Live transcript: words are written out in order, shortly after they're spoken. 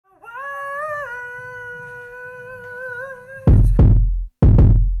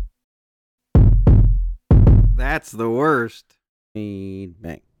That's the worst.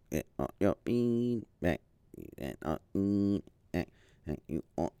 Feedback. Your feedback. Feedback.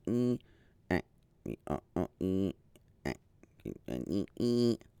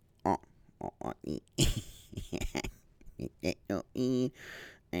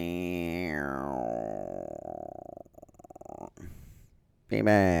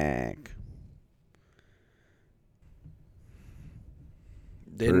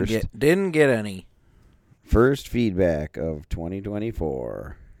 Didn't get any. First feedback of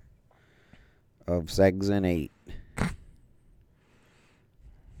 2024 of Segs and 8.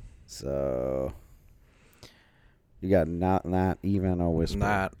 So you got not even a whisper.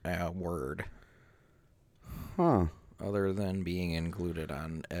 Not a word. Huh. Other than being included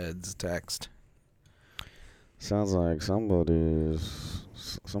on Ed's text. Sounds like somebody's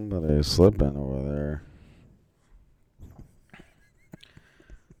slipping over there.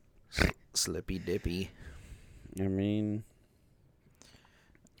 Slippy dippy. I mean,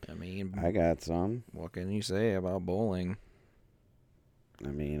 I got some. What can you say about bowling?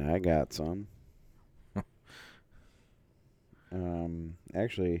 I got some.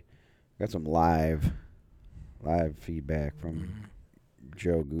 Actually, got some live feedback from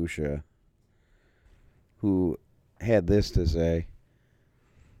Joe Gusha, who had this to say.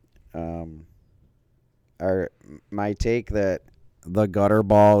 My take that the gutter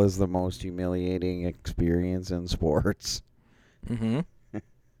ball is the most humiliating experience in sports. Mm-hmm.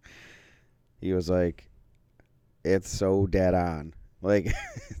 He was like, it's so dead on. Like,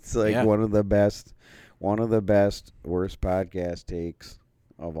 it's like Yeah. one of the best worst podcast takes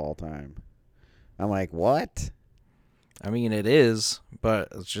of all time. I'm like, what? It is, but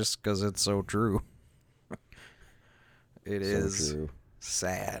it's just because it's so true. It is So true.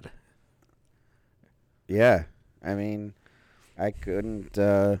 sad. Yeah. I couldn't,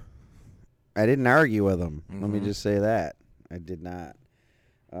 I didn't argue with him. Let me Mhm. just say that. I did not.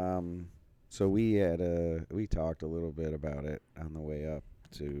 So we talked a little bit about it on the way up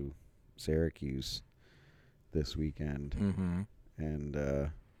to Syracuse this weekend. Mm-hmm.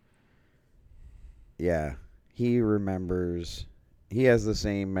 And, yeah, he remembers, he has the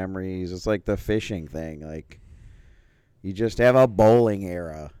same memories. It's like the fishing thing. Like, you just have a bowling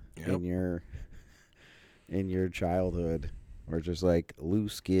era in your childhood. Where it's just like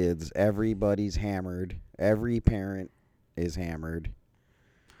loose kids. Everybody's hammered. Every parent is hammered.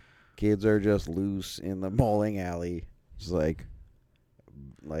 Kids are just loose in the bowling alley. Just like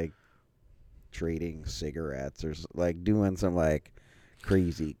trading cigarettes or like doing some like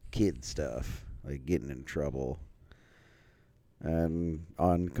crazy kid stuff. Like getting in trouble. And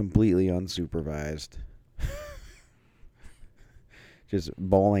completely unsupervised. Just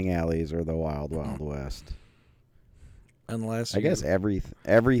bowling alleys are the wild, wild west. Unless I guess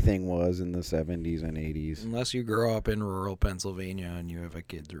everything was in the 70s and 80s. Unless you grow up in rural Pennsylvania and you have a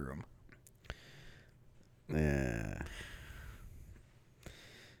kid's room. Yeah.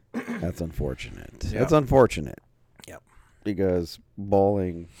 That's unfortunate. Yep. That's unfortunate. Yep. Because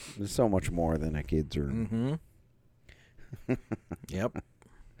bowling is so much more than a kid's room. Mm-hmm. Yep.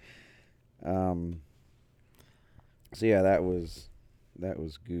 So yeah, that was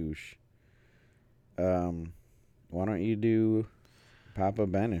Goosh. Why don't you do Papa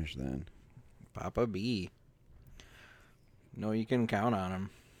Benish then? Papa B. No, you can count on him.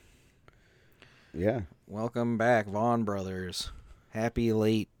 Yeah. Welcome back, Vaughn Brothers. Happy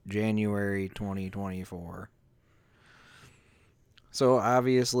late January 2024. So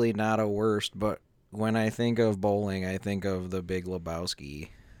obviously not a worst, but when I think of bowling, I think of the Big Lebowski.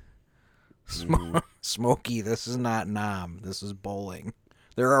 Smokey, this is not Nam. This is bowling.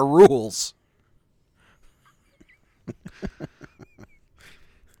 There are rules.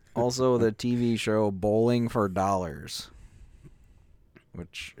 Also, the TV show Bowling for Dollars,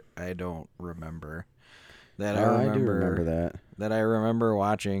 which I don't remember. I do remember that. That I remember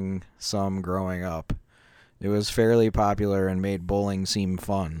watching some growing up. It was fairly popular and made bowling seem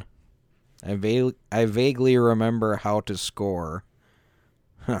fun. I vaguely remember how to score.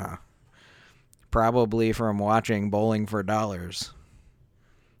 Probably from watching Bowling for Dollars.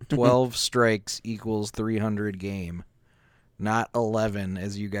 12 strikes equals 300 game. Not 11,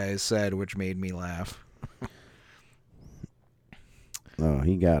 as you guys said, which made me laugh. Oh,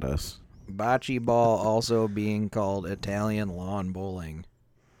 he got us. Bocce ball also being called Italian lawn bowling.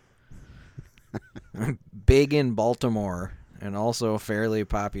 Big in Baltimore and also fairly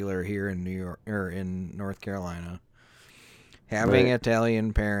popular here in New York or in North Carolina. Having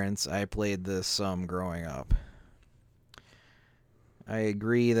Italian parents, I played this some growing up. I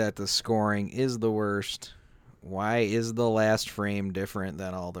agree that the scoring is the worst. Why is the last frame different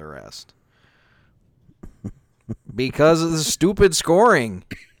than all the rest? Because of the stupid scoring.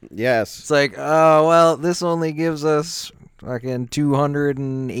 Yes. It's like, oh, well, this only gives us fucking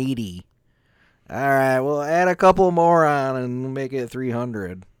 280. All right, we'll add a couple more on and make it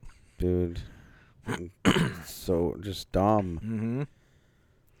 300. Dude. So just dumb.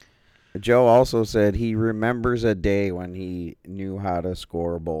 Mm-hmm. Joe also said he remembers a day when he knew how to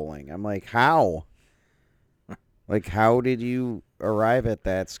score bowling. I'm like, how? Like, how did you arrive at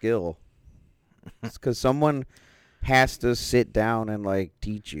that skill? It's because someone has to sit down and, like,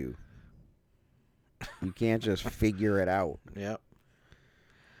 teach you. You can't just figure it out. Yep.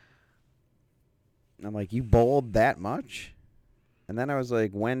 I'm like, you bowled that much? And then I was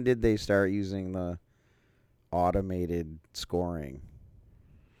like, when did they start using the automated scoring?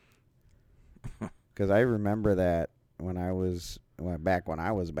 Because I remember that back when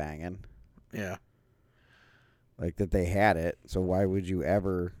I was banging. Yeah. Like that they had it. So why would you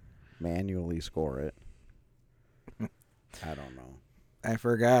ever manually score it? I don't know. I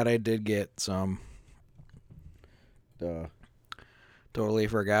forgot I did get some. Duh. Totally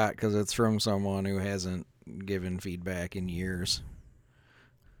forgot because it's from someone who hasn't given feedback in years.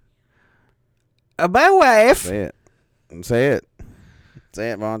 My wife. Say it. Say it.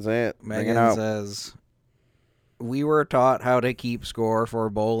 Say it, Vaughn. Say it. Bring it Megan out. says, we were taught how to keep score for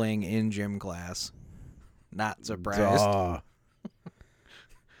bowling in gym class. Not surprised. Duh.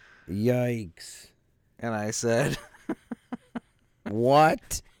 Yikes. And I said,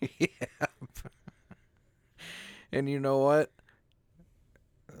 What? yeah. And you know what?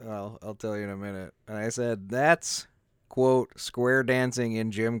 Well, I'll tell you in a minute. And I said, that's, quote, square dancing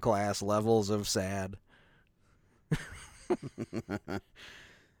in gym class levels of sad.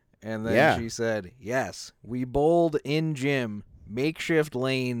 And then Yeah. she said, yes, we bowled in gym. Makeshift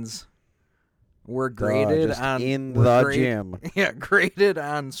lanes were graded just on in were the grade- gym. Yeah, graded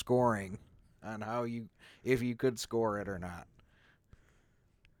on scoring, on how if you could score it or not.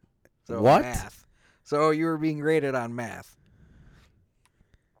 So What? math. So you were being graded on math.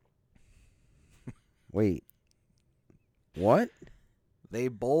 Wait. What? They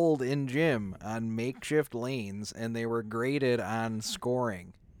bowled in gym on makeshift lanes, and they were graded on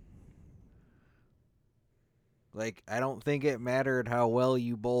scoring. Like, I don't think it mattered how well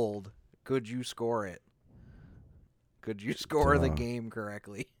you bowled. Could you score it? Could you score the Duh. game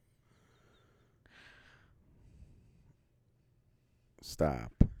correctly?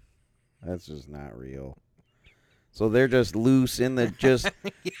 Stop. That's just not real. So they're just loose in the Yes.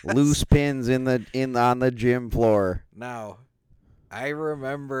 loose pins on the gym floor. Now, I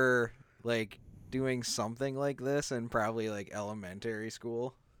remember like doing something like this in probably like elementary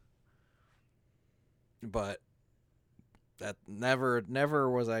school. But that never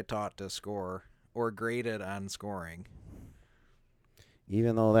was I taught to score or graded on scoring.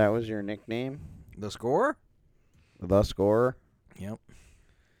 Even though that was your nickname, The score? the scorer. Yep.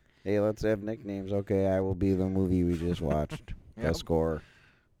 Hey, let's have nicknames. Okay, I will be the movie we just watched. The Yep. scorer.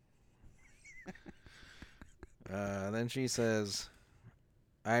 Then she says,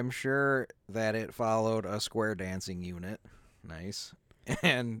 I'm sure that it followed a square dancing unit. Nice.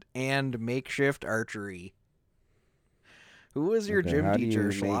 And makeshift archery. Who was your Okay, gym how do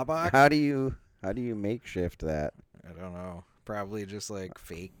teacher, you make- Schlabach? How do you makeshift that? I don't know. Probably just like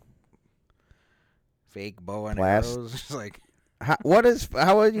fake bow and Plast- arrows. Just like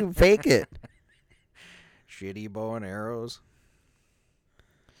How would you fake it? shitty bow and arrows.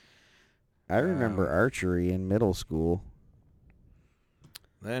 I remember archery in middle school.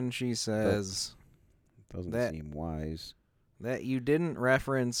 Then she says Doesn't That- seem wise. that you didn't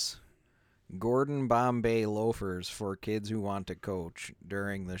reference Gordon Bombay loafers for kids who want to coach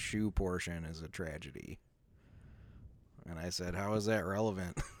during the shoe portion is a tragedy. And I said, how is that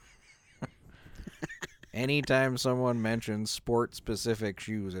relevant? Anytime someone mentions sport-specific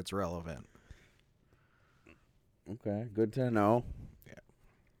shoes, it's relevant. Okay, good to know.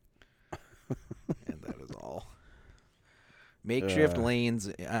 And that is all. Makeshift Uh, lanes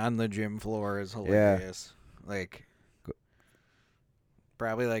on the gym floor is hilarious. Like,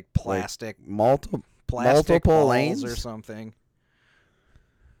 probably like plastic Multiple plastic multiple balls lanes? or something.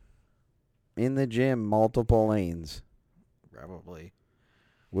 in the gym, multiple lanes Probably.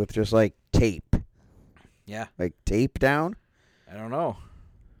 with just like tape. Yeah. Like tape down? I don't know.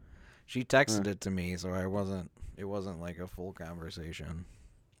 She texted it to me, so it wasn't like a full conversation.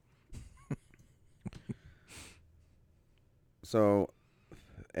 So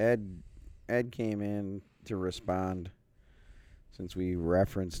Ed came in to respond since we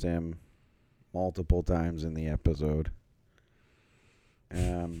referenced him multiple times in the episode.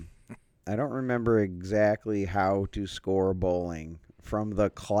 I don't remember exactly how to score bowling from the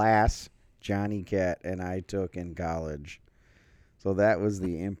class Johnny Cat and I took in college. So that was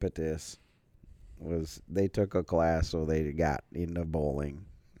the impetus. Was they took a class, so they got into bowling.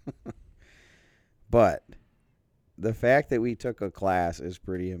 But the fact that we took a class is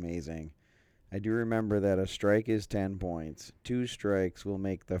pretty amazing. I do remember that a strike is 10 points. 2 strikes will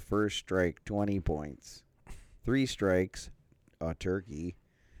make the first strike 20 points. 3 strikes, a turkey,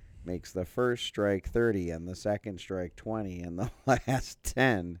 makes the first strike 30 and the second strike 20 and the last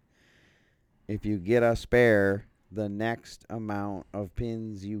 10. If you get a spare, the next amount of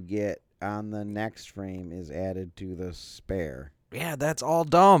pins you get on the next frame is added to the spare. Yeah, that's all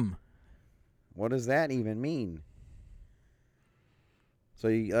dumb. What does that even mean? So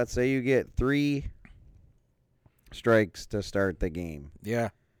let's say you get 3 strikes to start the game. Yeah.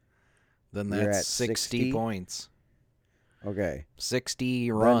 Then You're that's at 60 points. Okay.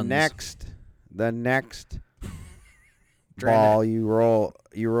 60 runs. The next Trying ball you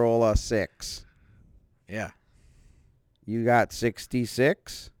roll a 6. Yeah. You got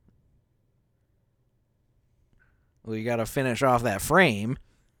 66. Well, you got to finish off that frame.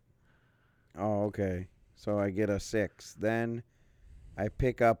 Oh, okay. So I get a 6. Then I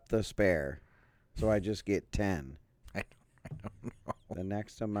pick up the spare. So I just get 10. I don't know. The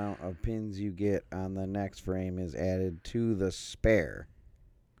next amount of pins you get on the next frame is added to the spare.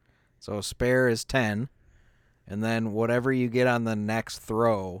 So a spare is 10. And then whatever you get on the next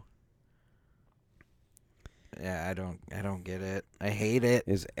throw. Yeah, I don't get it. I hate it.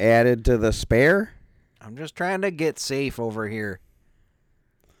 Is added to the spare? I'm just trying to get safe over here.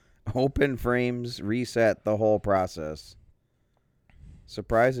 Open frames reset the whole process.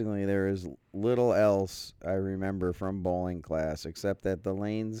 Surprisingly, there is little else I remember from bowling class except that the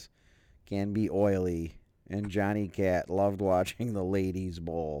lanes can be oily, and Johnny Cat loved watching the ladies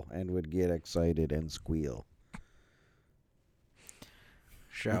bowl and would get excited and squeal.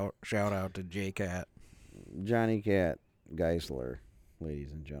 Shout out to J-Cat. Johnny Cat Geisler,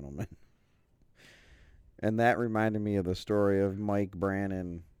 ladies and gentlemen. And that reminded me of the story of Mike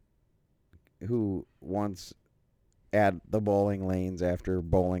Brannon, who once at the bowling lanes after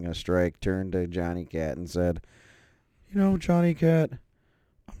bowling a strike turned to Johnny Cat and said, "You know, Johnny Cat,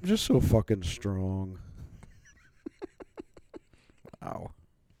 I'm just so fucking strong." Wow.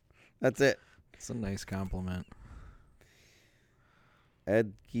 That's it. It's a nice compliment.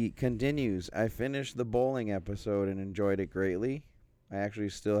 Ed continues, I finished the bowling episode and enjoyed it greatly. I actually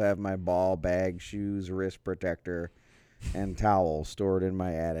still have my ball, bag, shoes, wrist protector, and towel stored in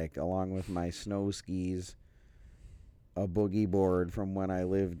my attic, along with my snow skis, a boogie board from when I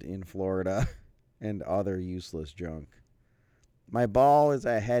lived in Florida, and other useless junk. My ball is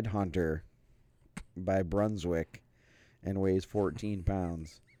a Headhunter by Brunswick and weighs 14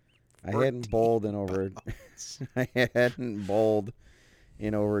 pounds. I hadn't bowled in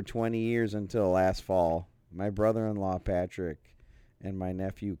over 20 years until last fall. My brother-in-law Patrick and my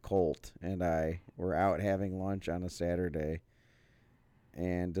nephew Colt and I were out having lunch on a Saturday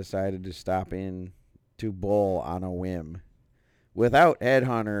and decided to stop in to bowl on a whim. Without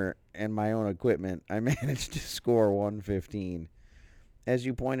Headhunter and my own equipment, I managed to score 115. As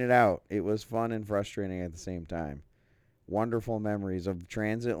you pointed out, it was fun and frustrating at the same time. Wonderful memories of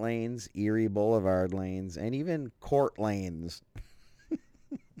transit lanes, Erie Boulevard lanes, and even court lanes.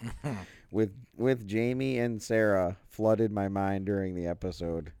 With Jamie and Sarah flooded my mind during the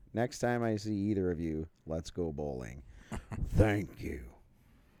episode. Next time I see either of you, let's go bowling. Thank you.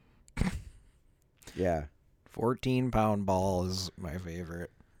 Yeah. 14-pound ball is my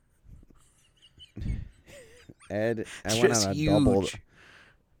favorite. Ed, I It's went just on a huge.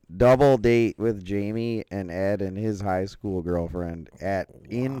 double date with Jamie and Ed and his high school girlfriend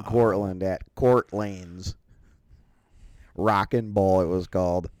in Cortland at Court Lanes. Rockin' Bowl it was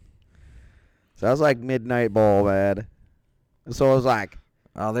called. So that was like midnight bowl, man. So it was like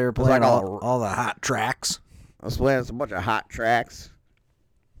Oh, they were playing like all the hot tracks. I was playing a bunch of hot tracks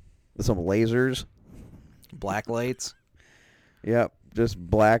with some lasers. Black lights. Yep, just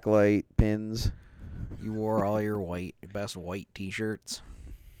black light pins. You wore all your best white T-shirts.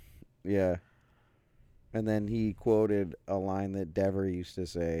 Yeah. And then he quoted a line that Dever used to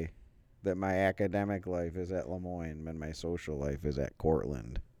say, that my academic life is at Lemoyne and my social life is at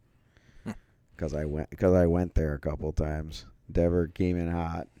Cortland. Because I went there a couple times. Dever came in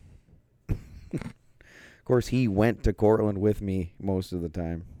hot. Of course, he went to Cortland with me most of the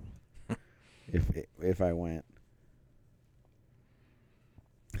time. If I went.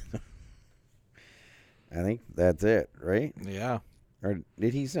 I think that's it, right? Yeah. Or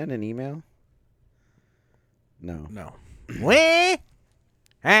did he send an email? No. No. We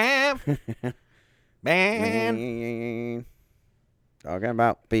have been Talking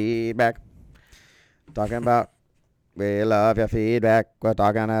about feedback. Talking about we love your feedback. We're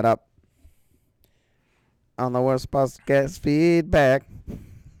talking it up. On the worst podcast feedback.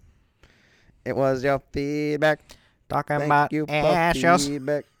 It was your feedback. Talking Thank about you for ashes.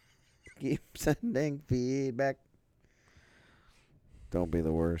 feedback. Keep sending feedback. Don't be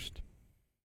the worst.